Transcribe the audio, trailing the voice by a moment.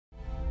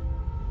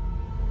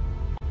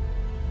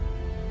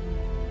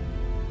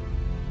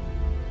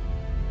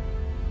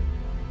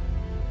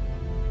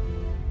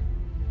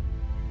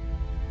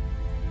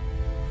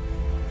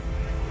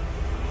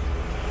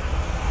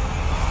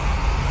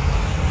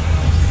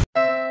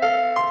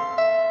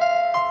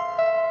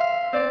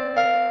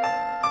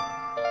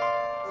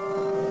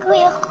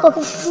Kuya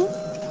Kobe.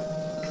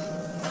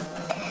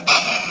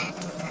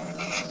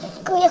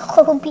 Kuya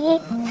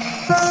Kobe.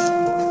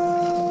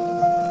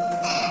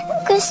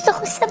 Gusto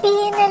ko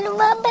sabihin na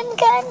lumaban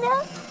ka na.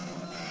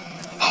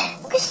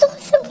 Gusto ko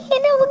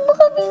sabihin na huwag mo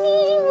kami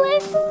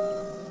iiwan.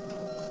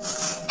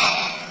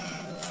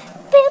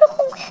 Pero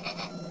kung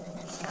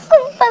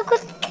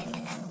pagod ka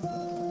na.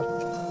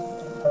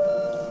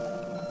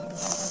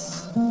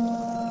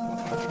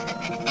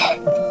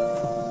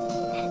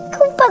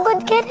 Kung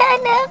pagod ka na,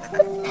 anak.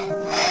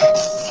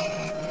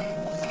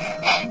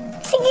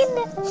 Sige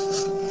na.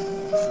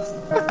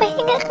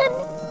 Magpahinga ka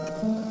na.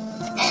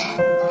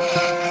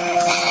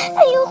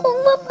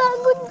 Ayokong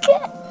mapagod ka.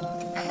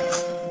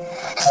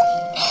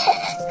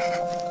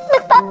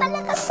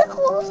 Nagpapalakas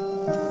ako.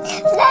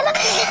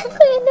 Lalakayan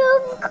ko yung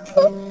loob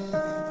ko.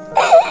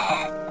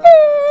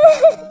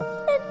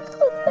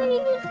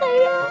 Magpahinga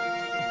kaya.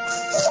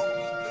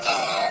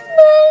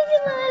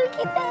 Mahal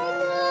kita,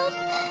 anak.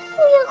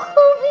 Kuya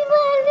Kobe,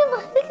 mahal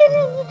ka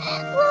lang.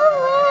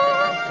 Mama.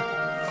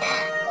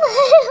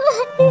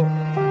 Mahal.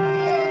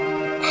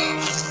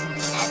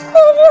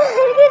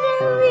 Mahal ka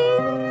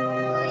namin.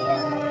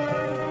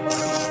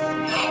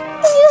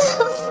 Kuya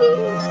Kobe.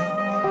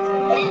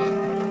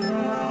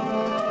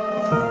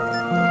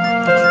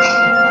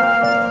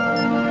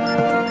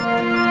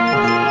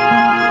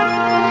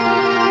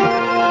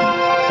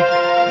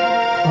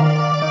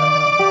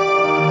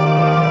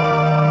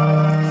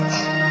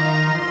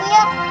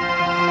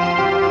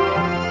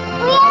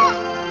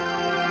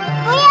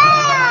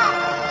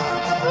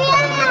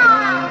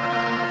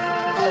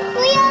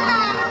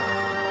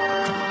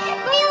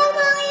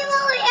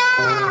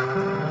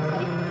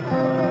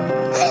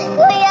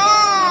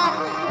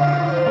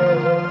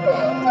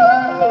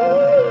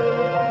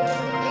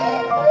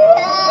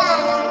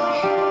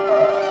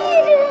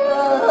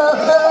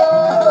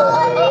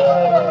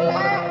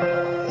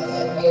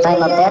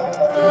 Time of death,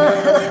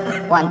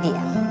 1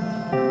 p.m.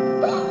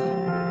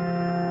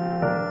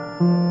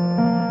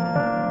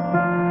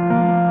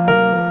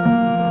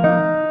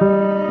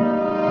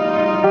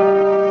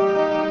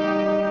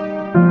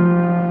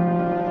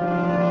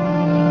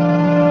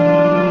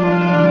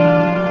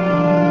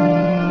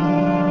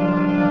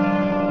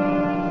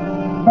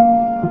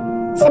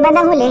 Sa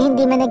bandang huli,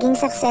 hindi man naging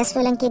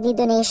successful ang kidney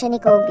donation ni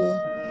Kobe.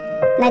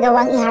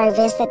 Nagawang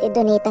i-harvest at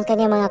i-donate ang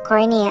kanyang mga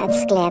cornea at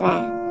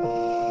sclera.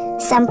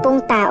 10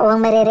 tao ang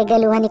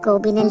mareregaluhan ni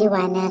Kobe ng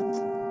liwanag.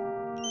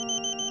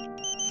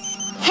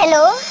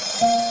 Hello?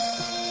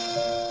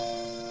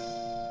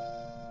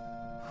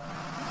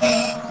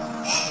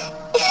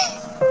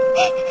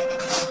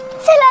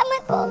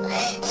 Salamat po.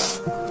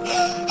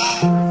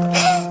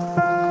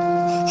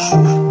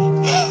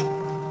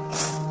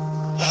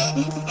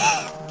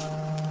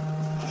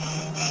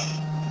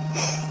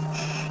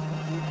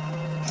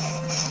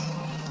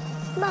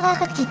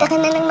 Makakakita ka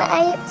na ng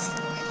maayos.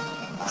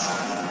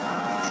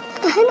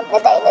 Hanap na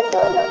tayo ng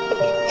tulog.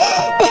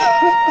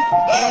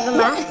 Talaga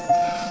ba?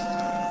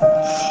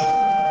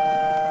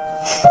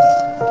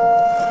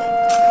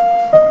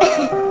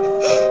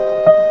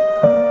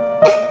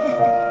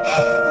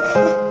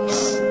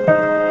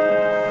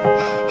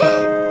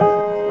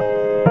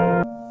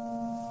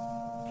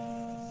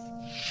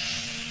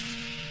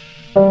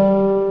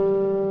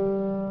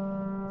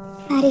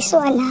 Mariso,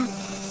 anak.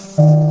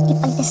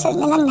 Ipagdasal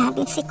na lang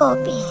natin si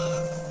Kobe.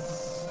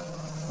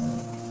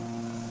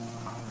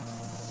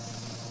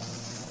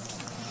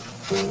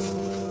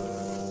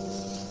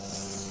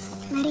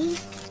 Marie,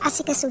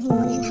 asikasuhin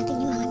muna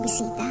natin yung mga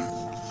bisita.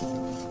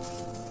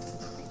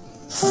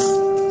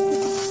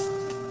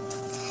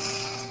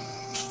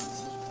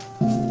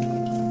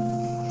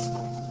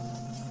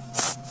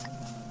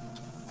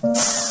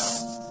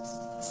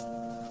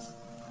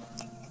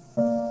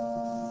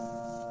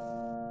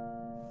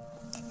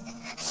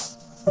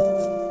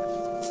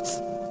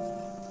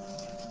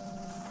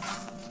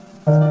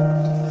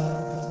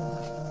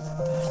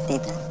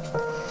 Tita,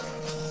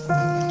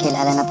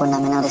 kilala na po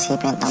namin ang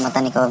recipient ng mata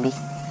ni Kobe.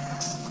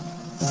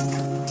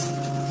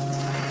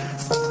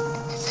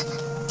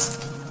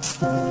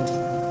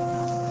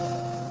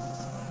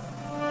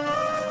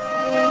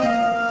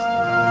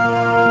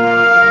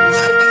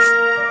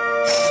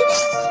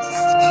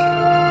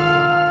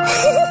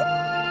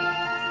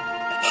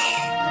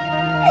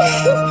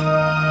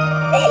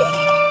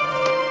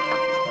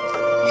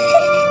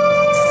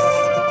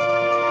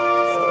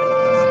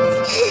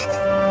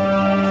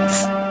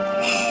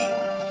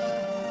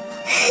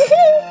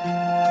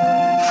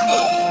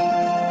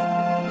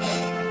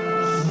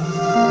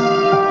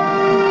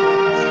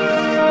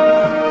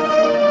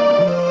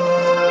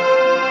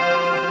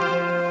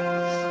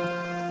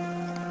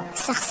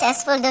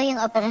 Successful daw yung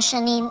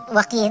operasyon ni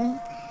Joaquin.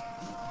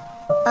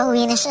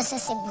 Pauwi na siya sa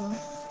Cebu.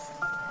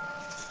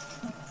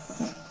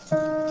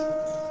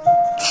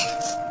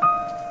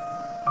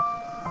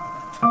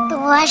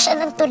 Tuwa siya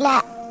ng tula.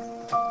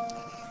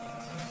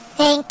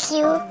 Thank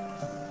you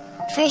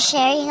for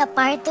sharing a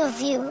part of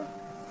you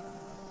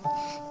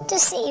to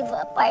save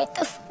a part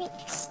of me.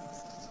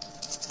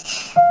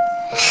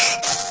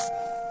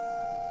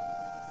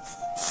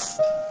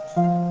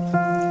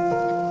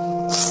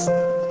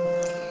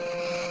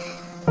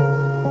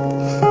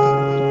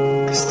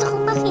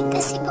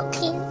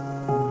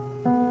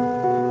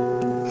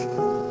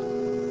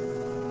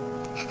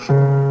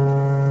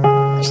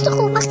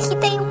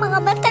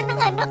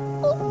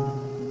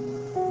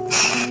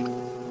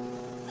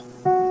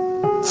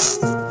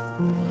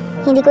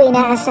 Hindi ko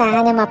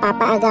inaasahan na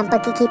mapapaaga ang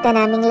pagkikita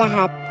naming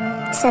lahat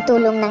sa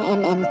tulong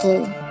ng MMK.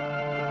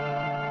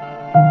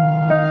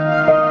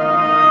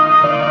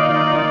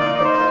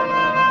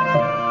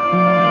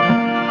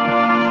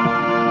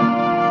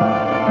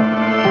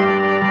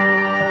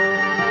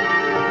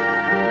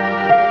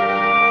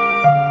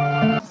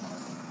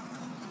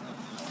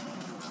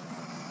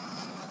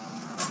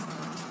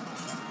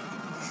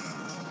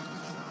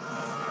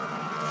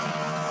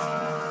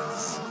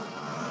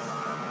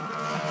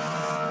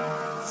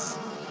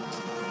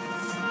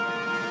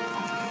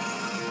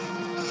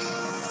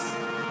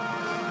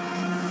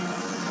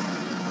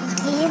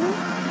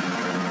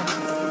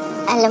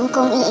 Alam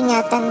kong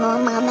iingatan mo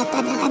ang mga mata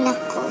ng anak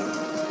ko.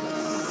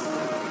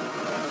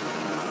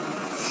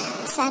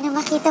 Sana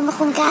makita mo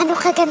kung gaano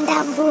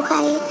kaganda ang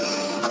buhay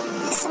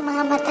sa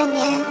mga mata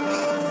niya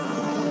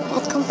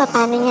at kung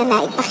paano niya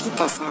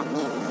naipakita sa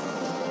amin.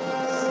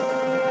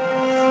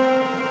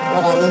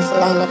 Maraming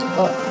salamat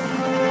po.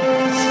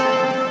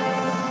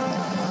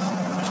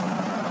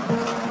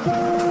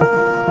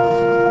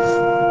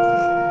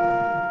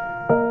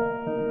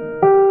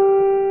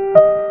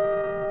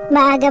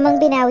 Maaga mang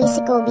binawi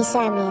si Kobe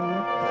sa amin.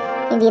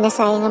 Hindi na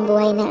sayang ang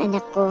buhay ng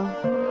anak ko.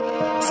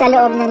 Sa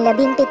loob ng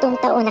 17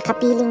 taon na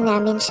kapiling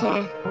namin siya,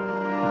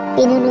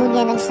 pinuno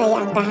niya ng saya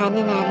ang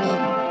tahanan namin.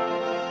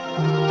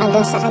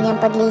 Hanggang sa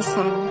kanyang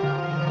paglisan,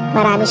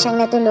 marami siyang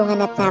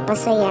natulungan at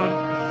napasaya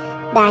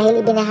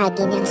dahil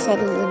ibinahagi niya ang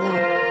sarili niya.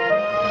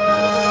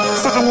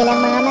 Sa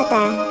kanilang mga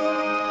mata,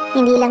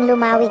 hindi lang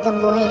lumawig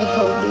ang buhay ni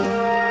Kobe.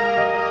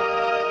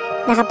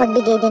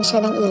 Nakapagbigay din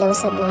siya ng ilaw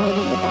sa buhay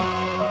ng iba.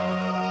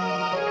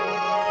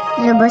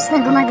 Lubos na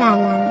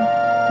gumagalang,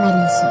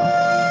 Mariso.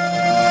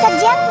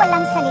 Sadyang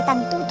walang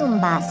salitang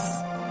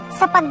tutumbas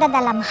sa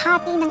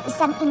pagdadalamhati ng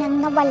isang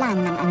inang nawalan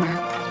ng anak.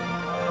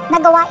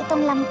 Nagawa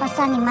itong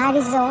lampasan ni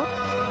Mariso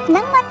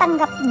nang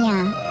matanggap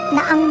niya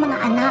na ang mga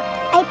anak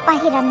ay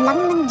pahiram lang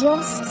ng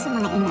Diyos sa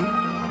mga ina.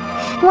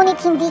 Ngunit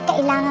hindi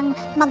kailangang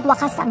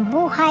magwakas ang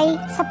buhay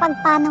sa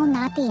pagpanaw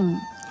natin.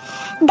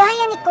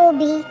 Gaya ni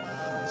Kobe,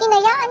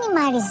 hinayaan ni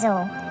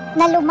Mariso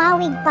na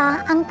lumawig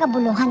pa ang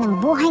kabuluhan ng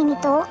buhay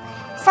nito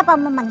sa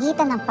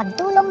pamamagitan ng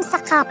pagtulong sa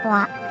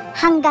kapwa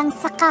hanggang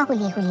sa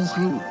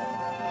kahuli-hulihan.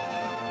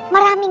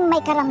 Maraming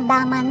may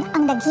karamdaman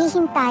ang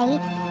naghihintay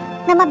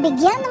na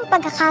mabigyan ng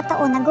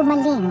pagkakataon na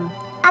gumaling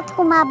at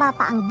humaba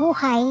pa ang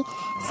buhay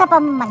sa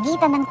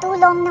pamamagitan ng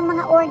tulong ng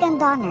mga organ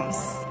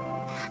donors.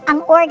 Ang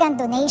organ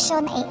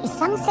donation ay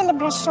isang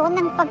selebrasyon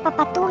ng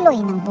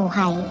pagpapatuloy ng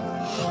buhay,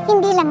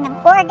 hindi lang ng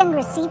organ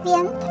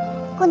recipient,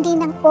 kundi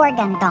ng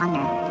organ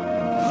donor.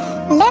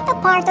 Let a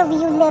part of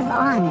you live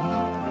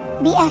on.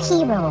 Be a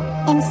hero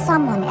in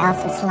someone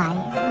else's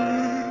life.